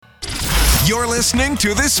You're listening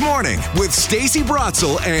to This Morning with Stacey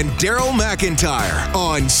Brotzel and Daryl McIntyre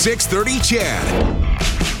on 630 CHED.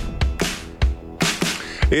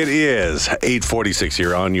 It is 8:46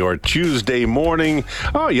 here on your Tuesday morning.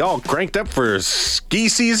 Oh, y'all cranked up for ski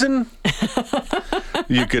season?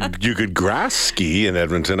 You could grass ski in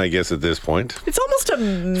Edmonton, I guess, at this point. It's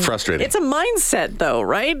almost frustrating. It's a mindset, though,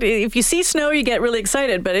 right? If you see snow, you get really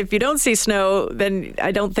excited. But if you don't see snow, then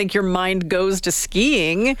I don't think your mind goes to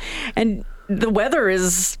skiing. And the weather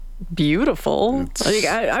is beautiful. Like,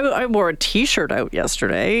 I wore a T-shirt out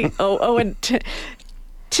yesterday.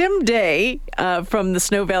 Tim Day from the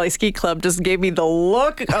Snow Valley Ski Club just gave me the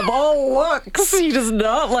look of all looks. He does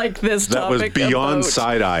not like this topic. That was beyond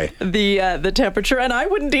side-eye. The temperature, and I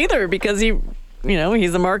wouldn't either because he's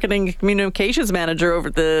the marketing communications manager over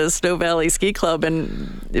at the Snow Valley Ski Club,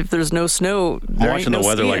 and if there's no snow, I'm watching the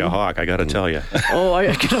weather like a hawk, I got to tell you. Oh,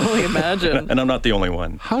 I can only imagine. And I'm not the only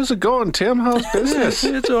one. How's it going, Tim? How's business?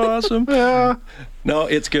 It's awesome. Yeah. No,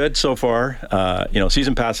 it's good so far.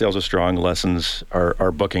 Season pass sales are strong. Lessons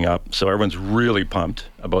are booking up. So everyone's really pumped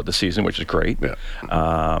about the season, which is great.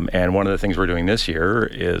 Yeah. And one of the things we're doing this year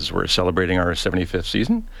is we're celebrating our 75th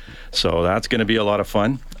season. So that's going to be a lot of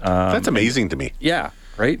fun. That's amazing to me. Yeah.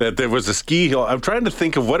 Right? That there was a ski hill. I'm trying to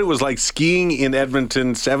think of what it was like skiing in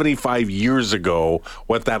Edmonton 75 years ago,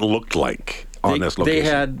 what that looked like on this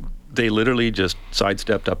location. They literally just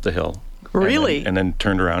sidestepped up the hill. Really? And then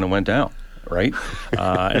turned around and went down. Right?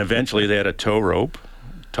 And eventually they had a tow rope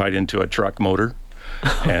tied into a truck motor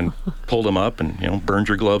and pulled them up and, burned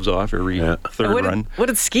your gloves off every third run. What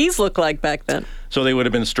did skis look like back then? So they would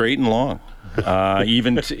have been straight and long.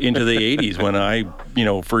 Even into the 80s when I,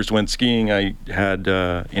 first went skiing, I had,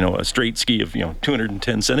 a straight ski of,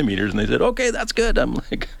 210 centimeters. And they said, okay, that's good. I'm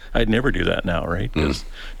like, I'd never do that now, right? Because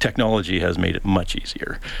technology has made it much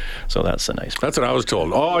easier. So that's the nice part. That's what I was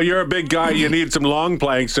told. Oh, you're a big guy. You need some long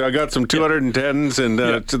planks. So I got some 210s,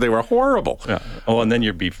 and they were horrible. Yeah. Oh, and then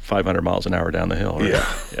you'd be 500 miles an hour down the hill. Right?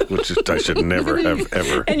 Yeah. Which is, I should never have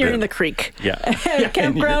ever. And you're in the creek. Yeah.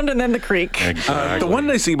 Campground and then the creek. Exactly. The one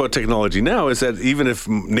nice thing about technology now is that even if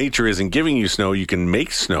nature isn't giving you snow, you can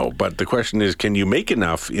make snow. But the question is, can you make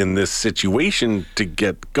enough in this situation to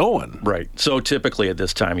get going? Right. So typically at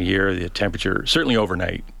this time of year, the temperature, certainly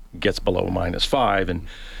overnight, gets below -5. And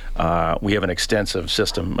we have an extensive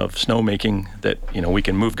system of snowmaking that, we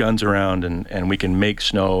can move guns around and we can make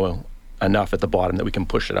snow enough at the bottom that we can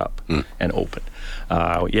push it up and open.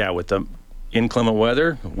 With the inclement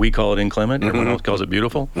weather, we call it inclement. Everyone else calls it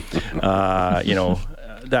beautiful.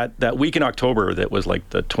 That week in October that was like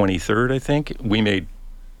the 23rd, I think, we made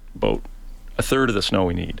about a third of the snow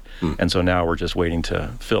we need. And so now we're just waiting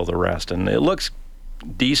to fill the rest. And it looks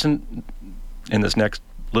decent in this next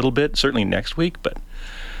little bit, certainly next week, but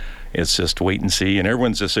it's just wait and see. And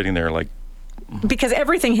everyone's just sitting there like... Because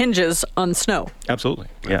everything hinges on snow. Absolutely,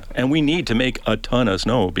 yeah. And we need to make a ton of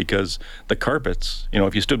snow because the carpets,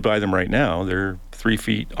 if you stood by them right now, they're 3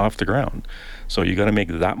 feet off the ground. So you got to make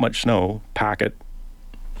that much snow, pack it,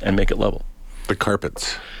 and make it level. The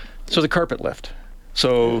carpets. So the carpet lift.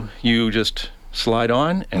 So you just slide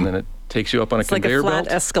on, and then it takes you up on a conveyor belt. It's like a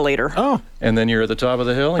flat escalator. Oh. And then you're at the top of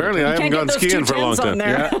the hill. Apparently I haven't gone skiing for a long time.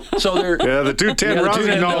 Yeah. So they're... Yeah, the 210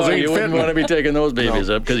 rosin dolls ain't You wouldn't want to be taking those babies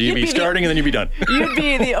up because you'd be starting and then you'd be done. You'd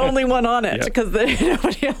be the only one on it because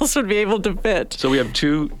nobody else would be able to fit. So we have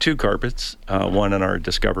two carpets, one on our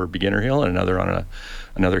Discover Beginner Hill and another on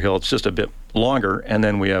another hill. It's just a bit longer. And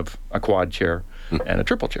then we have a quad chair and a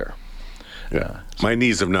triple chair. Yeah. My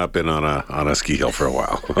knees have not been on a ski hill for a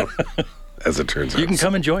while, as it turns out. You can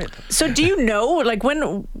come enjoy it. So do you know, like,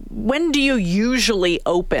 when do you usually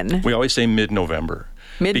open? We always say mid-November.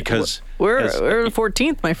 Because we're the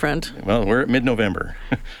 14th, my friend. Well, we're at mid-November.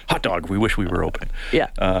 Hot dog, we wish we were open. Yeah.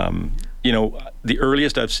 The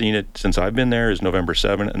earliest I've seen it since I've been there is November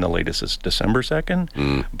 7th, and the latest is December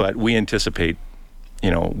 2nd. But we anticipate,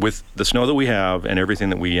 with the snow that we have and everything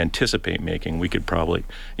that we anticipate making, we could probably,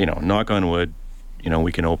 knock on wood,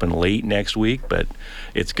 we can open late next week, but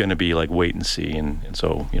it's going to be like wait and see. And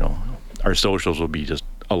so, our socials will be just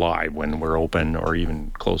alive when we're open or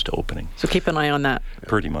even close to opening. So keep an eye on that.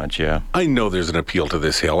 Pretty much, yeah. I know there's an appeal to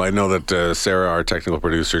this hill. I know that Sarah, our technical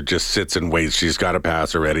producer, just sits and waits. She's got a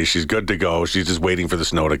pass already. She's good to go. She's just waiting for the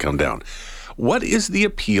snow to come down. What is the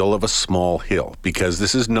appeal of a small hill? Because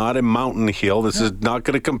this is not a mountain hill. This is not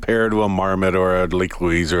going to compare to a Marmot or a Lake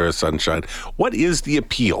Louise or a Sunshine. What is the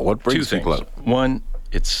appeal? What brings people up? One,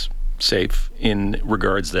 it's safe in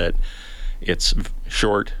regards that it's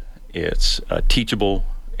short, it's a teachable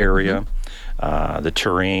area. The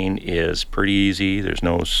terrain is pretty easy. There's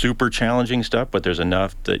no super challenging stuff, but there's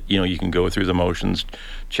enough that, you can go through the motions,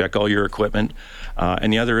 check all your equipment.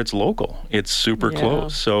 And the other, it's local. It's super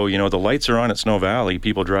close. So, the lights are on at Snow Valley.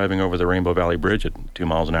 People driving over the Rainbow Valley Bridge at 2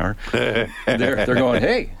 miles an hour, they're going,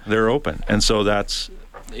 hey, they're open. And so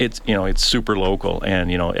it's super local.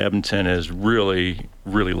 And, Edmonton is really,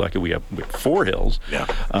 really lucky. We have 4 hills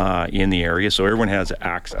in the area. So everyone has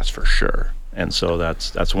access for sure. And so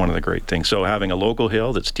that's one of the great things. So having a local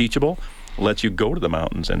hill that's teachable lets you go to the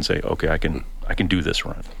mountains and say, okay, I can do this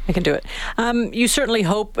run. I can do it. You certainly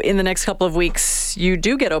hope in the next couple of weeks you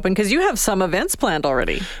do get open, because you have some events planned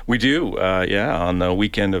already. We do, on the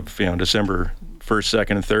weekend of December 1st,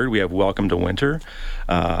 2nd, and 3rd, we have Welcome to Winter,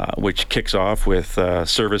 which kicks off with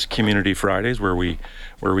Service Community Fridays, where we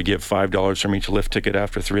give $5 from each lift ticket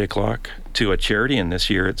after 3 o'clock to a charity, and this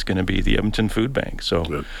year it's going to be the Edmonton Food Bank.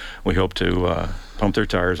 So we hope to pump their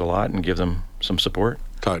tires a lot and give them some support.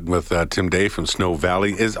 Talking with Tim Day from Snow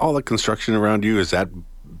Valley. Is all the construction around you, is that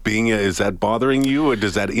bothering you, or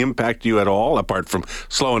does that impact you at all, apart from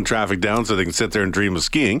slowing traffic down so they can sit there and dream of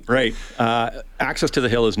skiing? Right. Access to the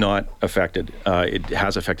hill is not affected. It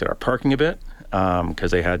has affected our parking a bit,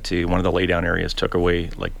 because they had to, one of the laydown areas took away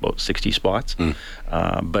like about 60 spots.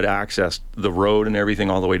 But access the road and everything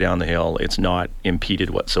all the way down the hill, it's not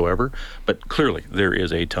impeded whatsoever. But clearly there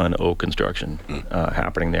is a ton of construction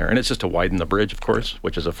happening there. And it's just to widen the bridge, of course,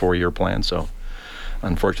 which is a 4-year plan. So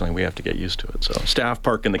unfortunately, we have to get used to it. So staff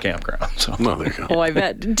park in the campground. So. Oh, there you go. Oh, I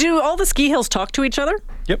bet. Do all the ski hills talk to each other?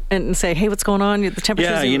 Yep. And say, hey, what's going on? The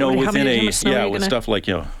temperatures? Yeah, with stuff like,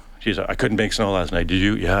 geez, I couldn't make snow last night. Did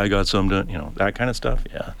you? Yeah, I got some done. That kind of stuff.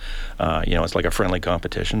 Yeah. It's like a friendly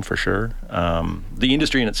competition for sure. The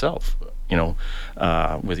industry in itself,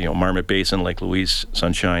 with, Marmot Basin, Lake Louise,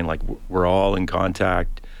 Sunshine, like we're all in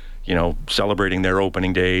contact, celebrating their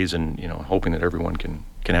opening days and, hoping that everyone can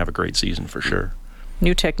have a great season for sure.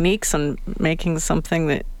 New techniques on making something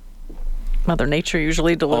that Mother Nature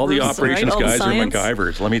usually delivers. All the operations right? guys are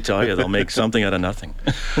MacGyvers. Let me tell you, they'll make something out of nothing.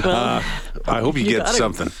 I hope you get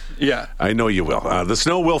something. Yeah. I know you will. The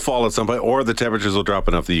snow will fall at some point, or the temperatures will drop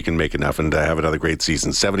enough that you can make enough and have another great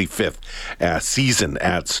season. 75th season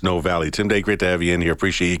at Snow Valley. Tim Day, great to have you in here.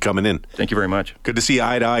 Appreciate you coming in. Thank you very much. Good to see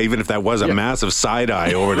eye to eye, even if that was a massive side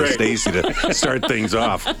eye over to Stacey to start things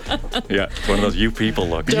off. Yeah, it's one of those you people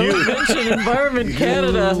looks. Don't mention Environment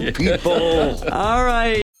Canada. People. All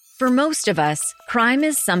right. For most of us, crime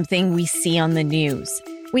is something we see on the news.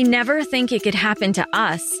 We never think it could happen to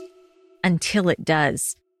us until it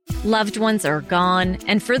does. Loved ones are gone,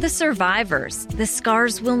 and for the survivors, the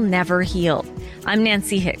scars will never heal. I'm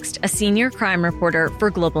Nancy Hixt, a senior crime reporter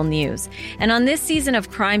for Global News. And on this season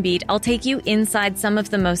of Crime Beat, I'll take you inside some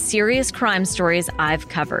of the most serious crime stories I've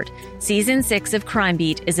covered. Season 6 of Crime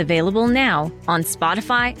Beat is available now on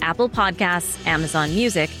Spotify, Apple Podcasts, Amazon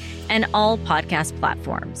Music, and all podcast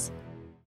platforms.